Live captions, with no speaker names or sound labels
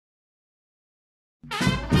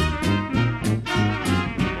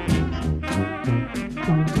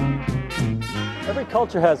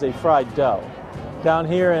culture has a fried dough. Down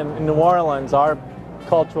here in New Orleans, our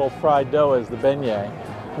cultural fried dough is the beignet,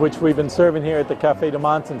 which we've been serving here at the Café du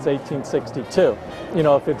Monde since 1862. You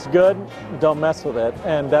know, if it's good, don't mess with it,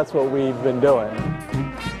 and that's what we've been doing.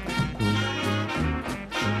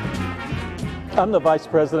 I'm the vice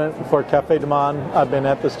president for Café du Monde. I've been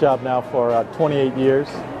at this job now for 28 years,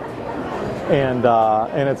 and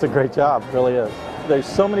it's a great job, it really is. There's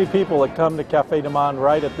so many people that come to Café du Monde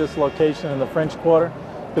right at this location in the French Quarter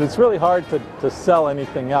that it's really hard to sell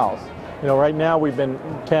anything else. You know, right now we've been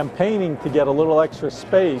campaigning to get a little extra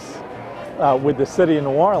space with the city of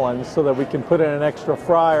New Orleans so that we can put in an extra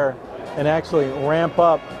fryer and actually ramp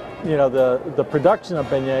up, you know, the production of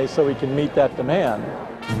beignets so we can meet that demand.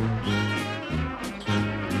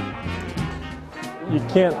 You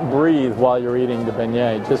can't breathe while you're eating the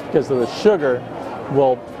beignet just because of the sugar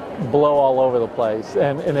will blow all over the place.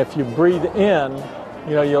 And if you breathe in,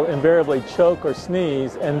 you know, you'll invariably choke or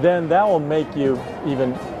sneeze, and then that will make you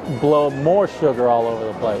even blow more sugar all over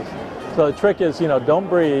the place. So the trick is, you know, don't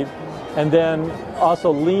breathe, and then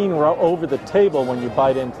also lean over the table when you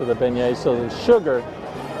bite into the beignet so the sugar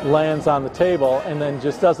lands on the table and then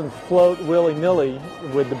just doesn't float willy-nilly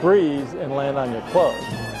with the breeze and land on your clothes.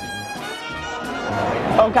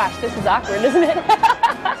 Oh gosh, this is awkward, isn't it?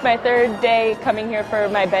 It's my third day coming here for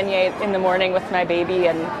my beignet in the morning with my baby,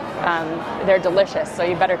 and they're delicious, so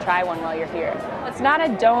you better try one while you're here. It's not a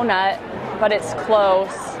donut, but it's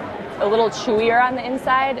close. A little chewier on the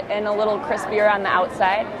inside and a little crispier on the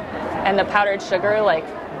outside. And the powdered sugar, like,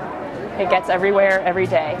 it gets everywhere every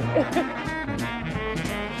day.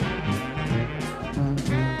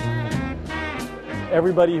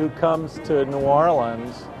 Everybody who comes to New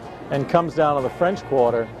Orleans and comes down to the French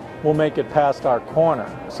Quarter will make it past our corner.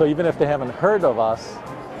 So even if they haven't heard of us,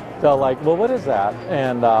 they'll like, well, what is that?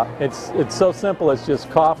 And it's so simple. It's just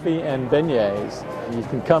coffee and beignets. You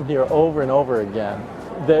can come here over and over again.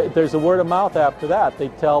 There's a word of mouth after that. They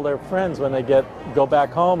tell their friends when they go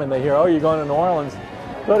back home and they hear, oh, you're going to New Orleans,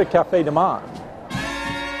 go to Café du Monde.